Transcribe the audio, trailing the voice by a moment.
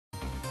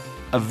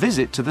a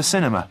visit to the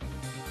cinema.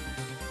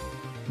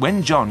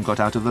 When John got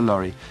out of the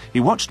lorry, he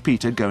watched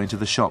Peter go into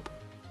the shop.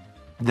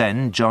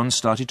 Then John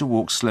started to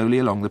walk slowly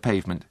along the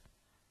pavement.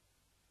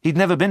 He'd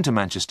never been to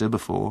Manchester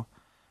before,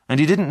 and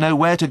he didn't know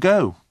where to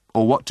go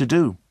or what to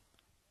do.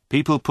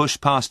 People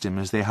pushed past him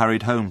as they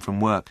hurried home from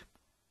work.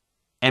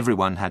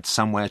 Everyone had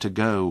somewhere to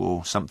go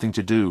or something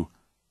to do,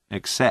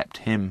 except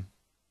him.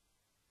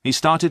 He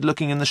started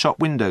looking in the shop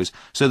windows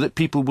so that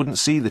people wouldn't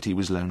see that he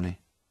was lonely.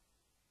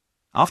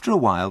 After a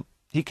while,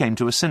 he came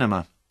to a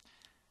cinema.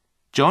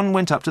 John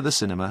went up to the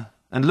cinema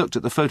and looked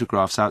at the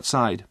photographs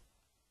outside.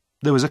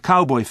 There was a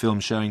cowboy film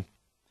showing.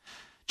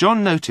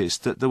 John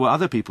noticed that there were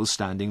other people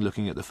standing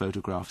looking at the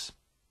photographs.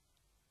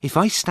 "If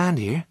I stand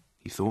here,"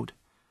 he thought,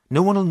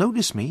 "no one will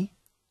notice me.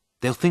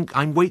 They'll think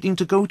I'm waiting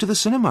to go to the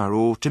cinema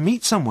or to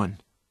meet someone."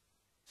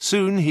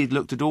 Soon he'd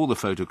looked at all the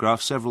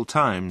photographs several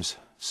times,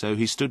 so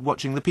he stood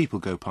watching the people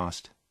go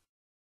past.